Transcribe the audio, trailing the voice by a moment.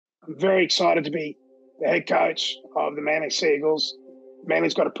I'm very excited to be the head coach of the Manly Seagulls.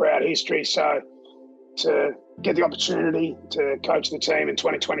 Manly's got a proud history, so to get the opportunity to coach the team in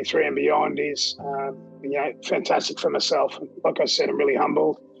 2023 and beyond is, fantastic for myself. Like I said, I'm really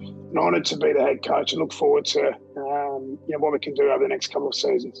humbled and honoured to be the head coach and look forward to, what we can do over the next couple of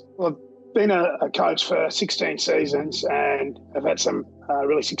seasons. Well, I've been a coach for 16 seasons and I've had some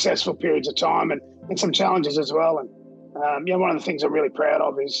really successful periods of time and some challenges as well. And one of the things I'm really proud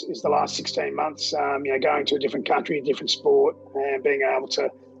of is the last 16 months, going to a different country, a different sport, and being able to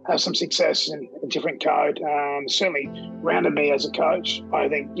have some success in a different code. Certainly rounded me as a coach. I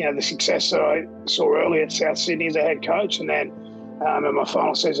think, the success that I saw early at South Sydney as a head coach, and then in my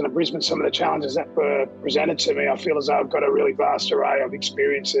final season at Brisbane, some of the challenges that were presented to me, I feel as though I've got a really vast array of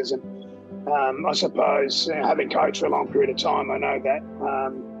experiences. And I suppose having coached for a long period of time, I know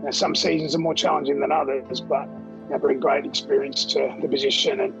that some seasons are more challenging than others, but I bring great experience to the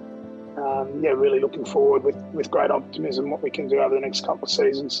position and really looking forward with great optimism what we can do over the next couple of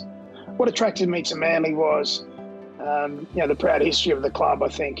seasons. What attracted me to Manly was, the proud history of the club. I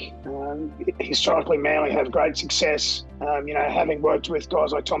think historically Manly have great success. Having worked with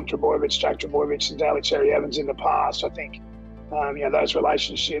guys like Tom Trbojevic, Jack Trbojevic and Daly Cherry Evans in the past, I think, those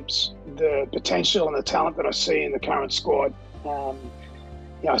relationships, the potential and the talent that I see in the current squad,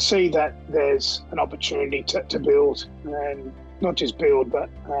 I see that there's an opportunity to build, and not just build, but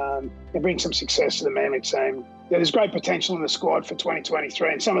bring some success to the Manly team. There's great potential in the squad for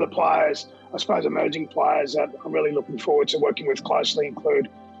 2023, and some of the players, I suppose emerging players that I'm really looking forward to working with closely include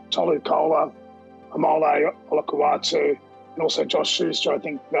Tolu Kola, Amole Olakawatu, and also Josh Schuster. I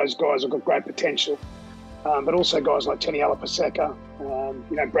think those guys have got great potential. But also guys like Teni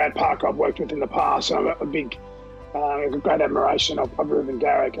Alapaseka, Brad Parker I've worked with in the past. So I'm a great admiration of Ruben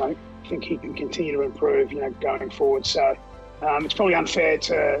Garrick. I think he can continue to improve, going forward. So it's probably unfair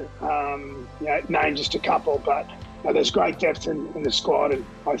to, name just a couple, but there's great depth in the squad. And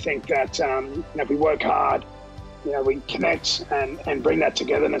I think that, if we work hard, we connect and bring that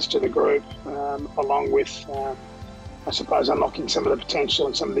togetherness to the group, along with, I suppose, unlocking some of the potential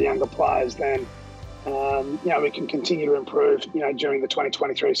in some of the younger players, then, we can continue to improve, during the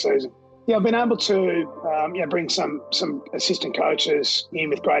 2023 season. Yeah, I've been able to, bring some assistant coaches in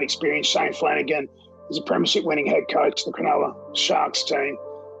with great experience. Shane Flanagan is a premiership-winning head coach of the Cronulla Sharks team.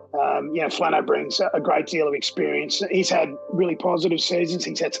 Flano brings a great deal of experience. He's had really positive seasons.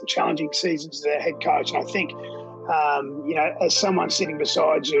 He's had some challenging seasons as a head coach. And I think, as someone sitting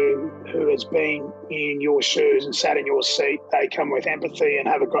beside you who has been in your shoes and sat in your seat, they come with empathy and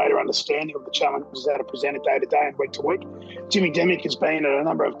have a greater understanding of the challenges that are presented day to day and week to week. Jimmy Demick has been at a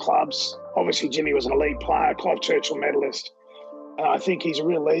number of clubs. Obviously, Jimmy was an elite player, Clive Churchill medalist. I think he's a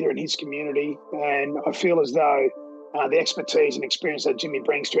real leader in his community, and I feel as though the expertise and experience that Jimmy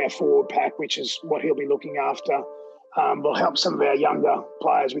brings to our forward pack, which is what he'll be looking after, will help some of our younger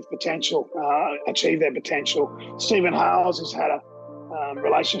players with potential achieve their potential. Stephen Hales has had a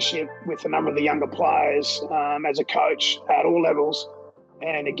relationship with a number of the younger players as a coach at all levels.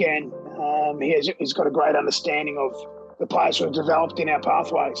 And again, he's got a great understanding of the players who have developed in our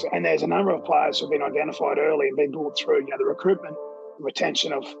pathways. And there's a number of players who have been identified early and been brought through, the recruitment and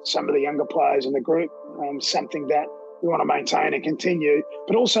retention of some of the younger players in the group, something that we want to maintain and continue,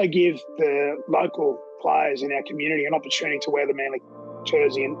 but also give the local players in our community an opportunity to wear the Manly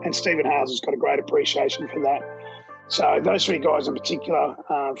jersey. And Stephen Hales has got a great appreciation for that. So those three guys in particular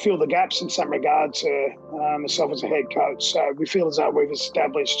fill the gaps in some regard to myself as a head coach. So we feel as though we've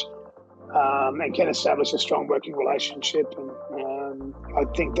established and can establish a strong working relationship. And I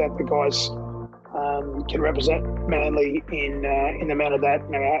think that the guys can represent Manly in the manner that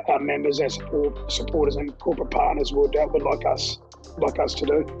our members, our supporters and corporate partners would like us to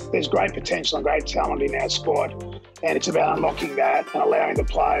do. There's great potential and great talent in our squad, and it's about unlocking that and allowing the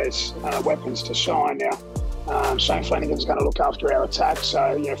players weapons to shine. Now, Shane Flanagan's going to look after our attack,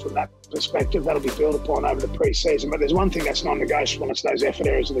 so from that perspective, that'll be built upon over the pre-season. But there's one thing that's non-negotiable, and it's those effort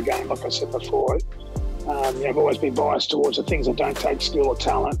areas of the game. Like I said before, I've always been biased towards the things that don't take skill or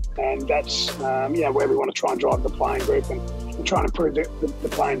talent, and that's where we want to try and drive the playing group and try and improve the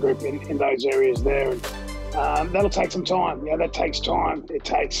playing group in those areas there. And that'll take some time. That takes time. It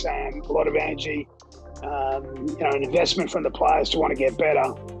takes a lot of energy, an investment from the players to want to get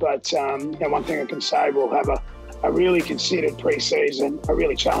better. But one thing I can say, we'll have a really considered pre-season, a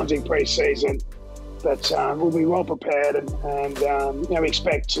really challenging pre-season. But we'll be well prepared, and we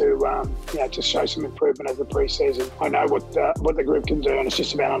expect to show some improvement as the pre-season. I know what the group can do, and it's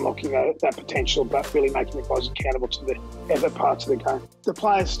just about unlocking that potential, but really making the guys accountable to the effort parts of the game. The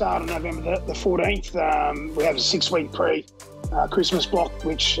players start on November the 14th. We have a 6-week Christmas block,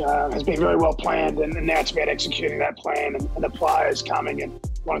 which has been very well planned, and now it's about executing that plan and the players coming and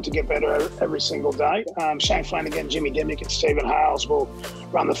wanting to get better every single day. Shane Flanagan, Jimmy Dimmick and Stephen Hales will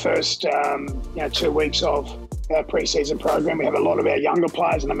run the first 2 weeks of our pre-season program. We have a lot of our younger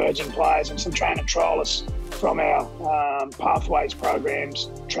players and emerging players and some train and trialists from our Pathways programs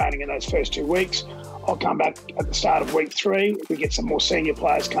training in those first 2 weeks. I'll come back at the start of week 3. We get some more senior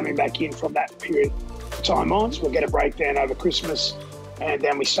players coming back in from that period of time on. So we'll get a breakdown over Christmas, and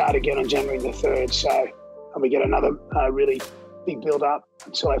then we start again on January the 3rd. So we get another really big build up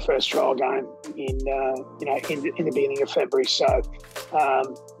until our first trial game in the beginning of February. So a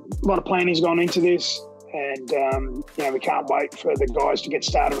lot of planning has gone into this, and we can't wait for the guys to get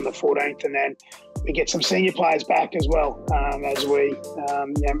started on the 14th, and then we get some senior players back as well as we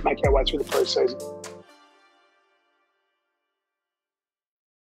make our way through the pre-season.